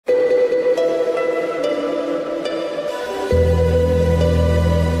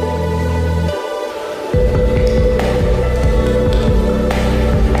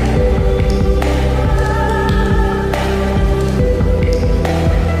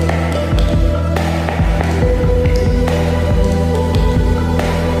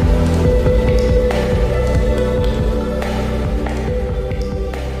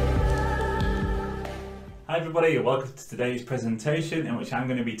today's presentation, in which I'm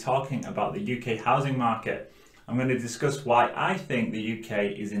going to be talking about the UK housing market. I'm going to discuss why I think the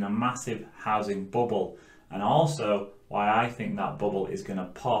UK is in a massive housing bubble, and also why I think that bubble is going to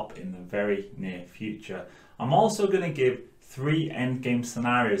pop in the very near future. I'm also going to give 3 endgame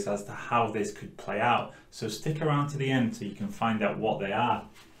scenarios as to how this could play out, so stick around to the end so you can find out what they are.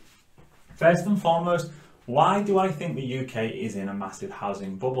 First and foremost, why do I think the UK is in a massive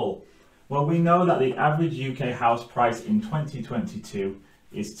housing bubble? Well, we know that the average UK house price in 2022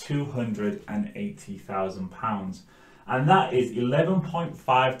 is £280,000, and that is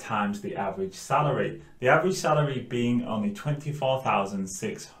 11.5 times the average salary. The average salary being only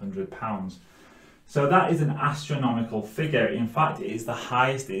 £24,600. So that is an astronomical figure. In fact, it is the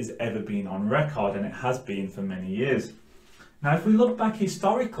highest it has ever been on record, and it has been for many years. Now, if we look back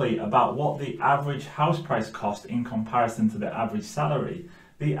historically about what the average house price cost in comparison to the average salary,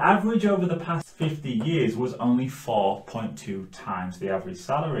 the average over the past 50 years was only 4.2 times the average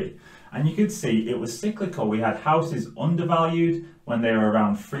salary. And you could see it was cyclical. We had houses undervalued when they were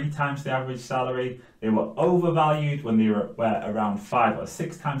around 3 times the average salary. They were overvalued when they were around 5 or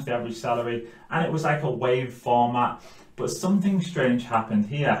 6 times the average salary. And it was like a wave format. But something strange happened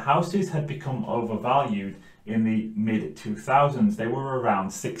here. Houses had become overvalued in the mid 2000s. They were around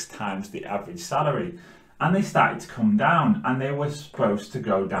 6 times the average salary. And they started to come down, and they were supposed to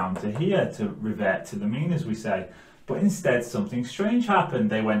go down to here, to revert to the mean, as we say. But instead, something strange happened.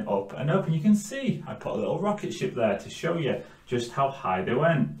 They went up and up, and you can see, I put a little rocket ship there to show you just how high they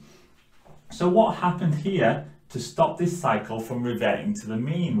went. So what happened here to stop this cycle from reverting to the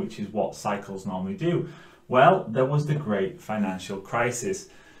mean, which is what cycles normally do? Well, there was the Great Financial Crisis.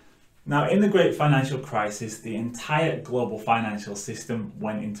 Now, in the Great Financial Crisis, the entire global financial system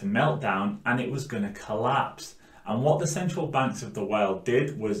went into meltdown, and it was going to collapse. And what the central banks of the world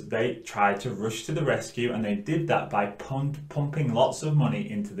did was they tried to rush to the rescue, and they did that by pumping lots of money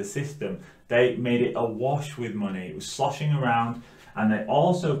into the system. They made it awash with money. It was sloshing around, and they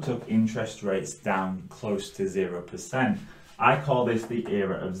also took interest rates down close to 0%. I call this the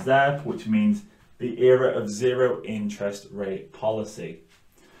era of ZERP, which means the era of zero interest rate policy.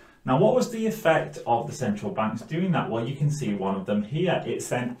 Now, what was the effect of the central banks doing that? Well, you can see one of them here. It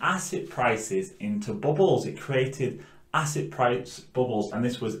sent asset prices into bubbles. It created asset price bubbles, and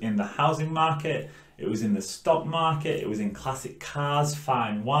this was in the housing market, it was in the stock market, it was in classic cars,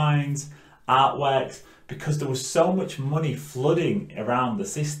 fine wines, artworks. Because there was so much money flooding around the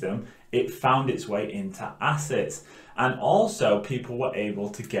system, it found its way into assets. And also, people were able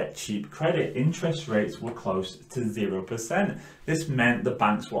to get cheap credit. Interest rates were close to 0%. This meant the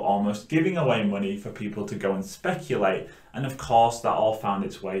banks were almost giving away money for people to go and speculate. And of course, that all found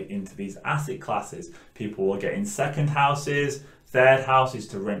its way into these asset classes. People were getting second houses, third houses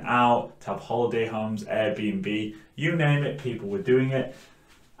to rent out, to have holiday homes, Airbnb, you name it, people were doing it.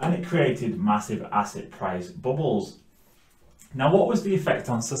 And it created massive asset price bubbles. Now, what was the effect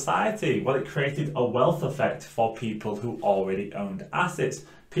on society? Well, it created a wealth effect for people who already owned assets.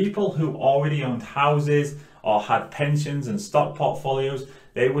 People who already owned houses or had pensions and stock portfolios,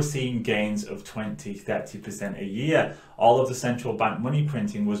 they were seeing gains of 20–30% a year. All of the central bank money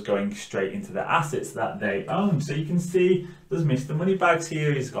printing was going straight into the assets that they owned. So you can see there's Mr. Moneybags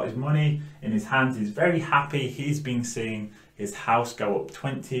here. He's got his money in his hands. He's very happy. He's been seeing his house go up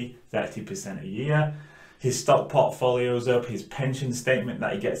 20–30% a year. His stock portfolio's up, his pension statement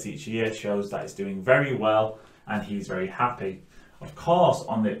that he gets each year shows that it's doing very well, and he's very happy. Of course,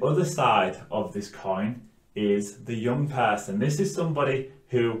 on the other side of this coin is the young person. This is somebody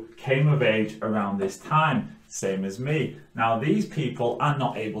who came of age around this time, same as me. Now, these people are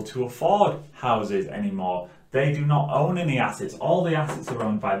not able to afford houses anymore. They do not own any assets. All the assets are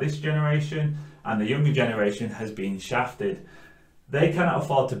owned by this generation, and the younger generation has been shafted. They cannot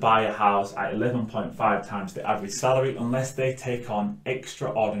afford to buy a house at 11.5 times the average salary unless they take on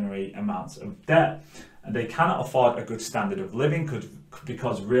extraordinary amounts of debt. And they cannot afford a good standard of living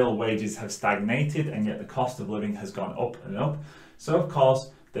because real wages have stagnated, and yet the cost of living has gone up and up. So of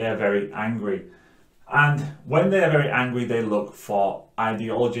course, they are very angry. And when they are very angry, they look for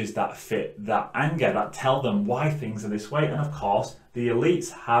ideologies that fit that anger, that tell them why things are this way. And of course, the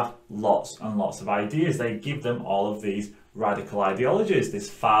elites have lots and lots of ideas. They give them all of these radical ideologies, this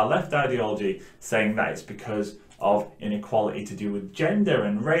far left ideology, saying that it's because of inequality to do with gender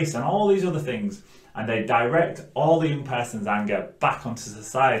and race and all these other things. And they direct all the young person's anger back onto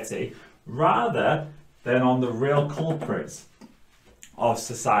society rather than on the real culprits of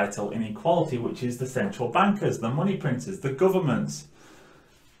societal inequality, which is the central bankers, the money printers, the governments.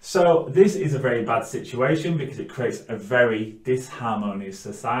 So this is a very bad situation because it creates a very disharmonious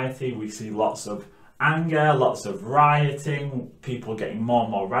society. We see lots of anger, lots of rioting, people getting more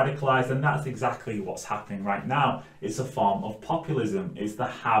and more radicalized, and that's exactly what's happening right now. It's a form of populism. It's the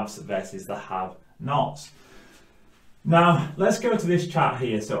haves versus the have-nots. Now, let's go to this chart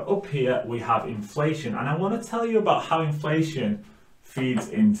here. So up here we have inflation, and I want to tell you about how inflation feeds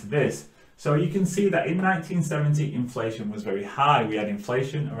into this. So you can see that in 1970, inflation was very high. We had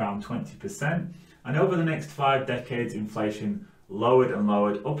inflation around 20%, and over the next 5 decades, inflation lowered and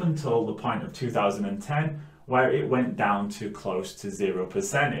lowered up until the point of 2010, where it went down to close to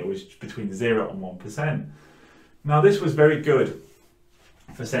 0%. It was between 0 and 1%. Now, this was very good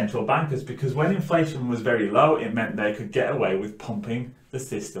for central bankers, because when inflation was very low, it meant they could get away with pumping the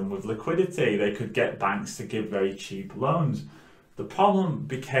system with liquidity. They could get banks to give very cheap loans. The problem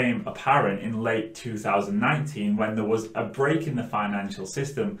became apparent in late 2019 when there was a break in the financial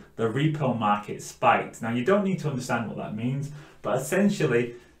system. The repo market spiked. Now, you don't need to understand what that means, but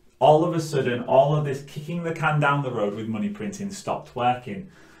essentially, all of a sudden, all of this kicking the can down the road with money printing stopped working.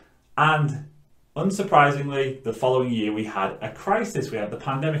 And unsurprisingly, the following year we had a crisis, we had the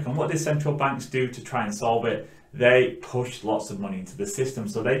pandemic, and what did central banks do to try and solve it? They pushed lots of money into the system.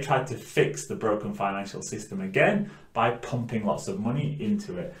 So they tried to fix the broken financial system again by pumping lots of money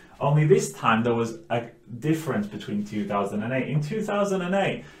into it. Only this time there was a difference between 2008. In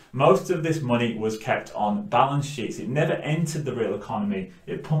 2008, most of this money was kept on balance sheets. It never entered the real economy.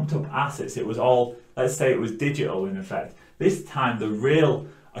 It pumped up assets. It was all, let's say it was digital in effect. This time the real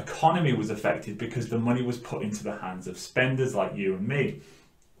economy was affected because the money was put into the hands of spenders like you and me.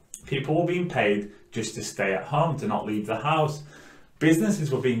 People were being paid just to stay at home, to not leave the house.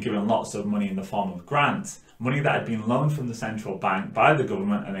 Businesses were being given lots of money in the form of grants, money that had been loaned from the central bank by the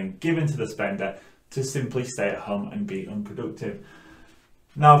government and then given to the spender to simply stay at home and be unproductive.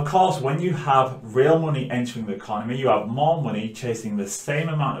 Now, of course, when you have real money entering the economy, you have more money chasing the same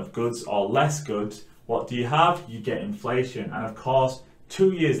amount of goods or less goods. What do you have? You get inflation. And of course,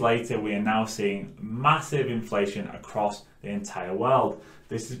 2 years later, we are now seeing massive inflation across the entire world.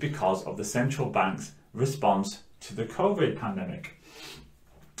 This is because of the central bank's response to the COVID pandemic.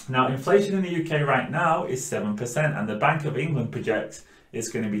 Now, inflation in the UK right now is 7%, and the Bank of England projects it's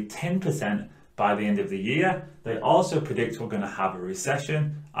going to be 10% by the end of the year. They also predict we're going to have a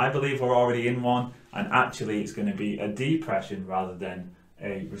recession. I believe we're already in one, and actually it's going to be a depression rather than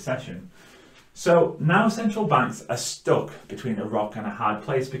a recession. So now central banks are stuck between a rock and a hard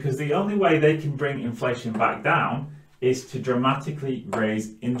place, because the only way they can bring inflation back down is to dramatically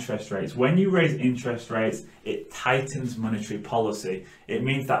raise interest rates. When you raise interest rates, it tightens monetary policy. It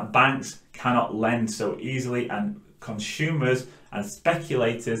means that banks cannot lend so easily, and consumers and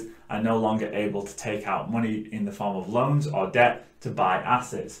speculators are no longer able to take out money in the form of loans or debt to buy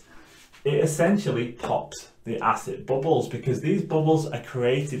assets. It essentially pops the asset bubbles, because these bubbles are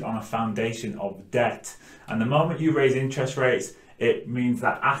created on a foundation of debt. And the moment you raise interest rates, it means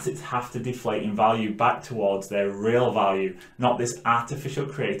that assets have to deflate in value back towards their real value, not this artificial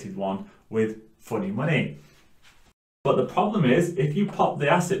created one with funny money. But the problem is, if you pop the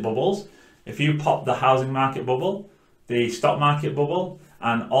asset bubbles, if you pop the housing market bubble, the stock market bubble,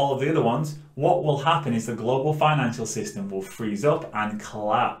 and all of the other ones, what will happen is the global financial system will freeze up and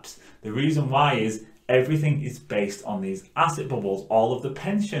collapse. The reason why is everything is based on these asset bubbles. All of the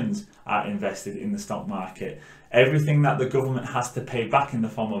pensions are invested in the stock market. Everything that the government has to pay back in the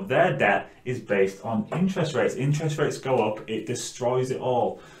form of their debt is based on interest rates. Interest rates go up, it destroys it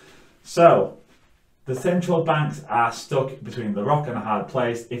all. So the central banks are stuck between the rock and a hard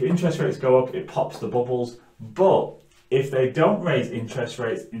place. If interest rates go up, it pops the bubbles. But if they don't raise interest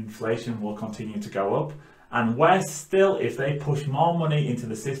rates, inflation will continue to go up. And worse still, if they push more money into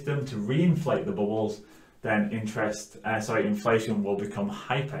the system to reinflate the bubbles, then inflation will become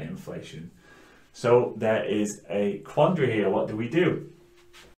hyperinflation. So there is a quandary here. What do we do?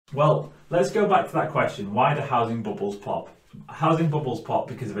 Well, let's go back to that question. Why do housing bubbles pop? Housing bubbles pop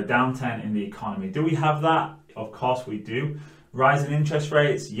because of a downturn in the economy. Do we have that? Of course we do. Rising interest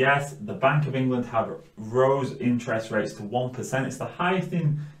rates, yes. The Bank of England have rose interest rates to 1%. It's the highest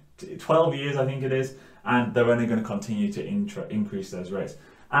in 12 years, I think it is. And they're only going to continue to increase those rates.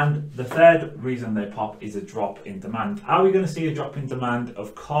 And the third reason they pop is a drop in demand. Are we going to see a drop in demand?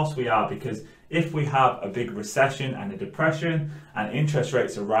 Of course we are, because if we have a big recession and a depression and interest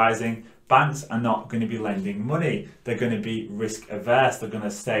rates are rising, banks are not going to be lending money. They're going to be risk averse. They're going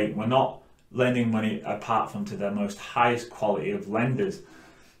to say, we're not lending money apart from to their most highest quality of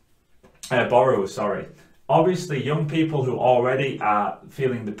borrowers. Obviously, young people who already are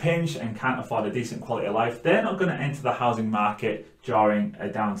feeling the pinch and can't afford a decent quality of life, they're not going to enter the housing market during a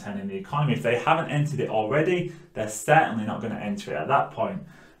downturn in the economy. If they haven't entered it already, they're certainly not going to enter it at that point.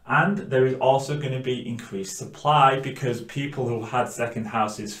 And there is also going to be increased supply because people who had second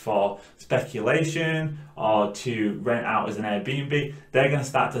houses for speculation or to rent out as an Airbnb, they're going to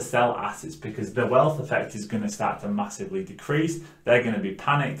start to sell assets because the wealth effect is going to start to massively decrease. They're going to be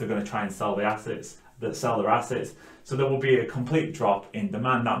panicked. They're going to try and sell the assets, sell their assets. So there will be a complete drop in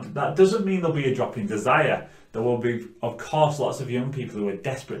demand. Now, that doesn't mean there'll be a drop in desire. There will be, of course, lots of young people who are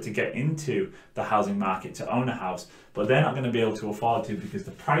desperate to get into the housing market to own a house, but they're not going to be able to afford to because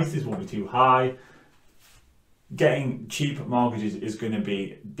the prices will be too high. Getting cheap mortgages is going to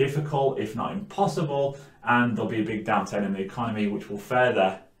be difficult, if not impossible, and there'll be a big downturn in the economy, which will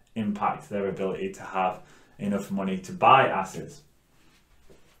further impact their ability to have enough money to buy assets.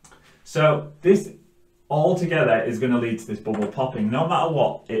 So this altogether is going to lead to this bubble popping. No matter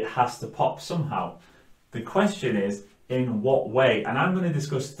what, it has to pop somehow. The question is, in what way? And I'm going to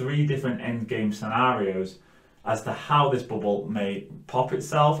discuss 3 different endgame scenarios as to how this bubble may pop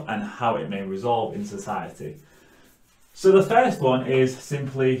itself and how it may resolve in society. So the first one is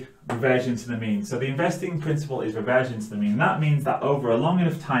simply reversion to the mean. So the investing principle is reversion to the mean. That means that over a long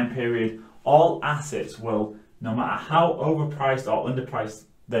enough time period, all assets will, no matter how overpriced or underpriced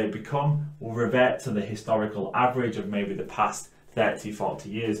they become, will revert to the historical average of maybe the past 30, 40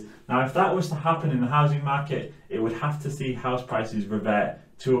 years. Now, if that was to happen in the housing market, it would have to see house prices revert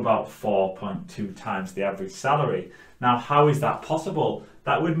to about 4.2 times the average salary. Now, how is that possible?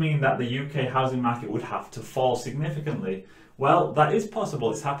 That would mean that the UK housing market would have to fall significantly. Well, that is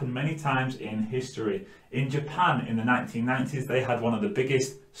possible. It's happened many times in history. In Japan in the 1990s, they had one of the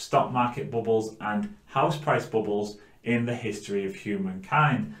biggest stock market bubbles and house price bubbles in the history of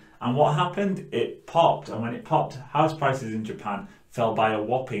humankind. And what happened? It popped, and when it popped, house prices in Japan fell by a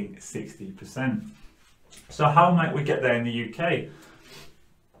whopping 60%. So how might we get there in the UK?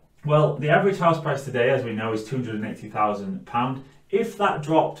 Well, the average house price today, as we know, is £280,000. If that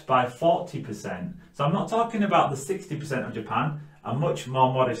dropped by 40%, so I'm not talking about the 60% of Japan, a much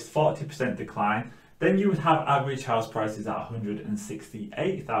more modest 40% decline, then you would have average house prices at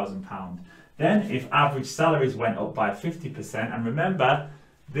 £168,000. Then if average salaries went up by 50%, and remember,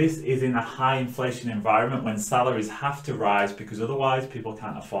 this is in a high inflation environment when salaries have to rise because otherwise people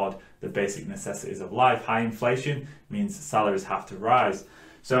can't afford the basic necessities of life. High inflation means salaries have to rise.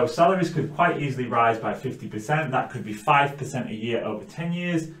 So salaries could quite easily rise by 50%. That could be 5% a year over 10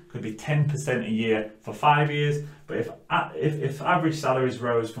 years, could be 10% a year for 5 years. But if average salaries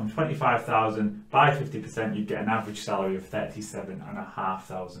rose from 25,000 by 50%, you'd get an average salary of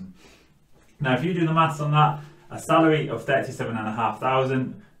 37,500. Now, if you do the maths on that, a salary of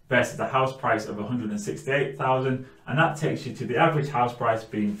 37,500 versus a house price of 168,000, and that takes you to the average house price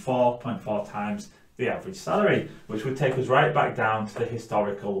being 4.4 times the average salary, which would take us right back down to the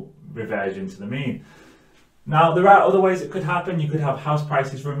historical reversion to the mean. Now, there are other ways it could happen. You could have house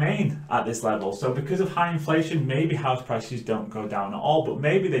prices remain at this level. So because of high inflation, maybe house prices don't go down at all, but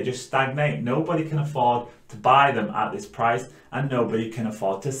maybe they just stagnate. Nobody can afford to buy them at this price, and nobody can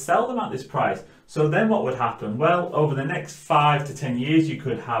afford to sell them at this price. So then what would happen? Well, over the next 5 to 10 years, you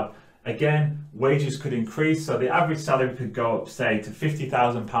could have, again, wages could increase. So the average salary could go up, say, to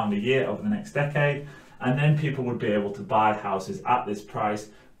 £50,000 a year over the next decade. And then people would be able to buy houses at this price,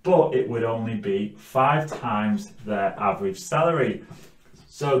 but it would only be 5 times their average salary.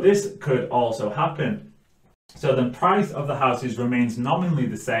 So this could also happen. So the price of the houses remains nominally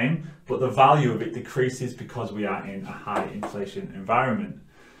the same, but the value of it decreases because we are in a high inflation environment.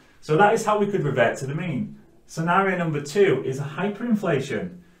 So that is how we could revert to the mean. Scenario number 2 is a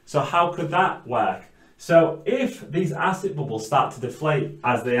hyperinflation. So how could that work? So if these asset bubbles start to deflate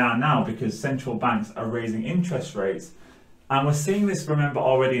as they are now because central banks are raising interest rates, and we're seeing this, remember,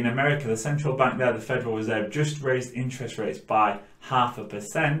 already in America, the central bank there, the Federal Reserve, just raised interest rates by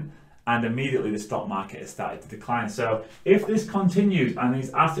 0.5%, and immediately the stock market has started to decline. So if this continues and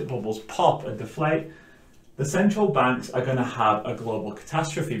these asset bubbles pop and deflate, the central banks are going to have a global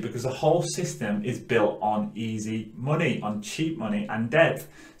catastrophe because the whole system is built on easy money, on cheap money and debt.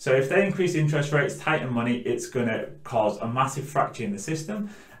 So if they increase interest rates, tighten money, it's going to cause a massive fracture in the system,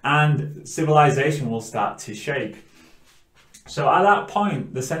 and civilization will start to shake. So at that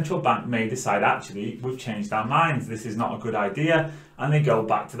point, the central bank may decide, actually, we've changed our minds, this is not a good idea, and they go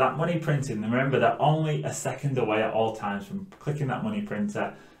back to that money printing. And remember, they're only a second away at all times from clicking that money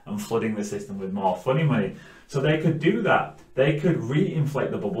printer and flooding the system with more funny money. So they could do that. They could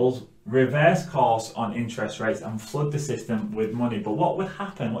re-inflate the bubbles, reverse course on interest rates, and flood the system with money. But what would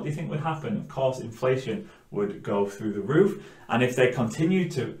happen? What do you think would happen? Of course, inflation would go through the roof. And if they continue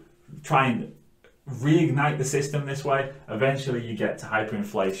to try and reignite the system this way, eventually you get to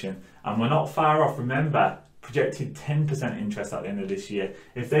hyperinflation. And we're not far off. Remember, projected 10% interest at the end of this year.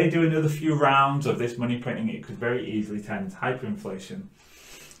 If they do another few rounds of this money printing, it could very easily turn into hyperinflation.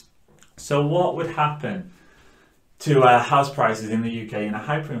 So what would happen to house prices in the UK in a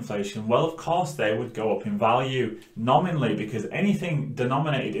hyperinflation? Well, of course, they would go up in value nominally, because anything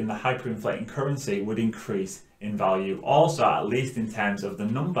denominated in the hyperinflating currency would increase in value also, at least in terms of the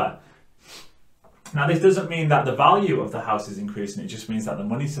number. Now, this doesn't mean that the value of the house is increasing, it just means that the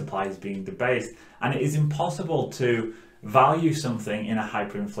money supply is being debased, and it is impossible to value something in a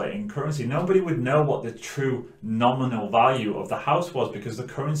hyperinflating currency. Nobody would know what the true nominal value of the house was because the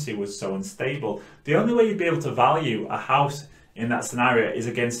currency was so unstable. The only way you'd be able to value a house in that scenario is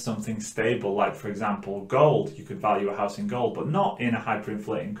against something stable, like, for example, gold. You could value a house in gold, but not in a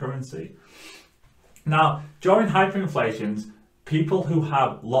hyperinflating currency. Now, during hyperinflations, people who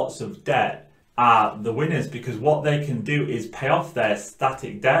have lots of debt are the winners, because what they can do is pay off their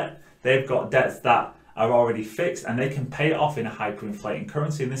static debt. They've got debts that are already fixed, and they can pay it off in a hyperinflating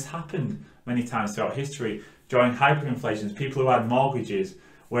currency. And this happened many times throughout history. During hyperinflations, people who had mortgages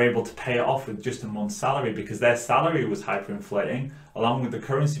were able to pay it off with just a month's salary, because their salary was hyperinflating along with the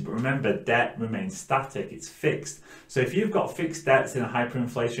currency. But remember, debt remains static, it's fixed. So if you've got fixed debts in a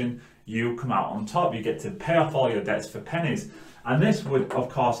hyperinflation, you come out on top. You get to pay off all your debts for pennies. And this would, of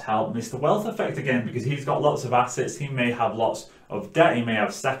course, help Mr. Wealth Effect again, because he's got lots of assets. He may have lots of debt. He may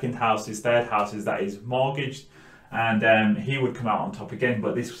have second houses, third houses that is mortgaged, and he would come out on top again.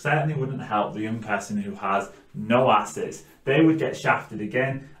 But this certainly wouldn't help the young person who has no assets. They would get shafted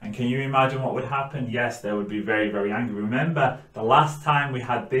again. And can you imagine what would happen? Yes, they would be very, very angry. Remember, the last time we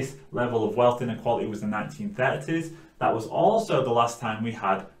had this level of wealth inequality was the 1930s. That was also the last time we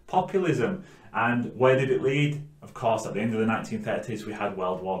had populism. And where did it lead? Of course, at the end of the 1930s, we had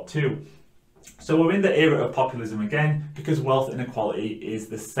World War II. So we're in the era of populism again, because wealth inequality is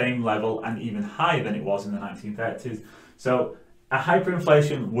the same level and even higher than it was in the 1930s. So a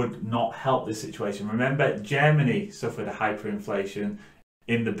hyperinflation would not help this situation. Remember, Germany suffered a hyperinflation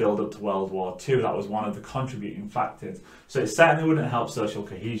in the build-up to World War II. That was one of the contributing factors. So it certainly wouldn't help social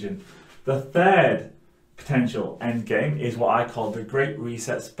cohesion. The third potential end game is what I call the Great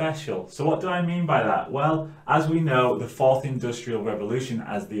Reset Special. So what do I mean by that? Well, as we know, the fourth industrial revolution,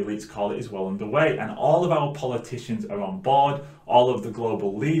 as the elites call it, is well underway, and all of our politicians are on board. All of the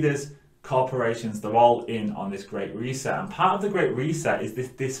global leaders, corporations, they're all in on this Great Reset. And part of the Great Reset is this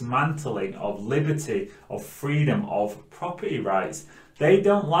dismantling of liberty, of freedom, of property rights. They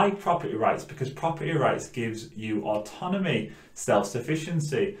don't like property rights because property rights gives you autonomy,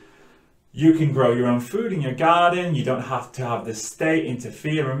 self-sufficiency. You can grow your own food in your garden. You don't have to have the state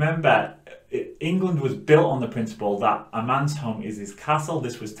interfere. Remember, England was built on the principle that a man's home is his castle.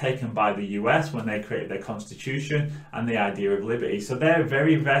 This was taken by the US when they created their constitution and the idea of liberty. So they're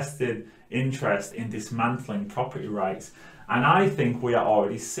very vested interest in dismantling property rights. And I think we are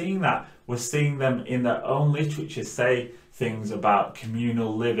already seeing that. We're seeing them in their own literature say things about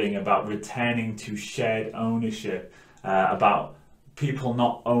communal living, about returning to shared ownership, about people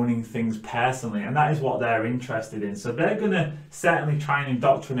not owning things personally, and that is what they're interested in. So they're going to certainly try and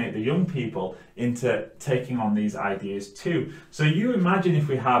indoctrinate the young people into taking on these ideas too. So you imagine if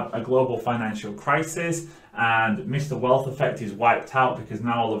we have a global financial crisis and Mr. Wealth Effect is wiped out because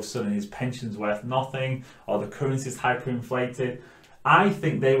now all of a sudden his pension's worth nothing or the currency's hyperinflated. I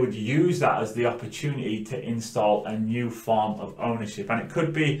think they would use that as the opportunity to install a new form of ownership, and it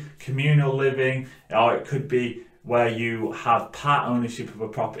could be communal living, or it could be where you have part ownership of a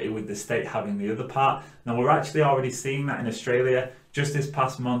property with the state having the other part. Now, we're actually already seeing that in Australia. Just this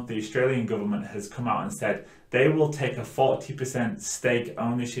past month, the Australian government has come out and said they will take a 40% stake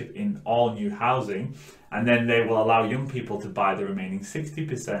ownership in all new housing, and then they will allow young people to buy the remaining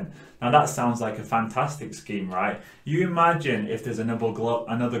 60%. Now, that sounds like a fantastic scheme, right? You imagine if there's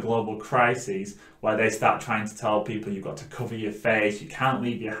another global crisis where they start trying to tell people you've got to cover your face, you can't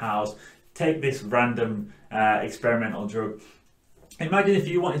leave your house, take this random experimental drug. Imagine if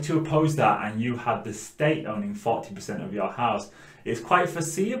you wanted to oppose that and you had the state owning 40% of your house. It's quite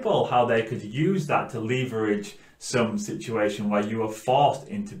foreseeable how they could use that to leverage some situation where you are forced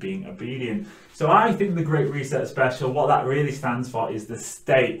into being obedient. So I think the Great Reset Special, what that really stands for is the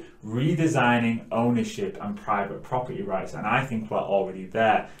state redesigning ownership and private property rights. And I think we're already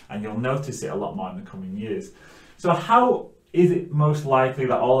there, and you'll notice it a lot more in the coming years. So how is it most likely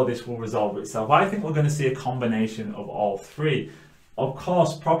that all of this will resolve itself? I think we're going to see a combination of all three. Of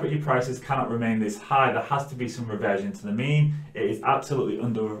course, property prices cannot remain this high. There has to be some reversion to the mean. It is absolutely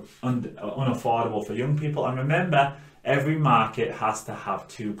unaffordable for young people. And remember, every market has to have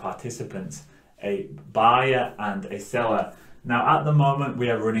two participants, a buyer and a seller. Now at the moment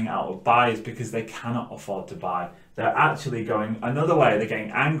we are running out of buyers because they cannot afford to buy. They're actually going another way. They're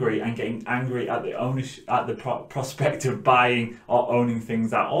getting angry at the prospect of buying or owning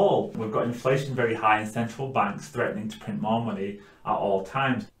things at all. We've got inflation very high and central banks threatening to print more money at all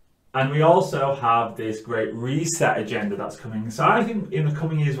times. And we also have this great reset agenda that's coming. So I think in the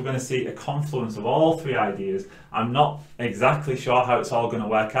coming years, we're going to see a confluence of all three ideas. I'm not exactly sure how it's all going to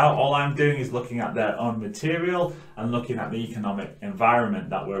work out. All I'm doing is looking at their own material and looking at the economic environment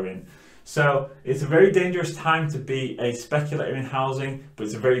that we're in. So it's a very dangerous time to be a speculator in housing, but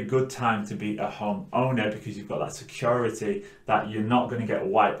it's a very good time to be a home owner because you've got that security that you're not going to get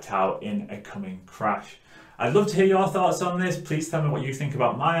wiped out in a coming crash. I'd love to hear your thoughts on this. Please tell me what you think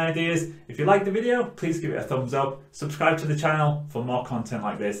about my ideas. If you like the video, please give it a thumbs up. Subscribe to the channel for more content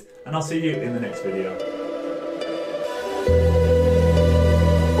like this, and I'll see you in the next video.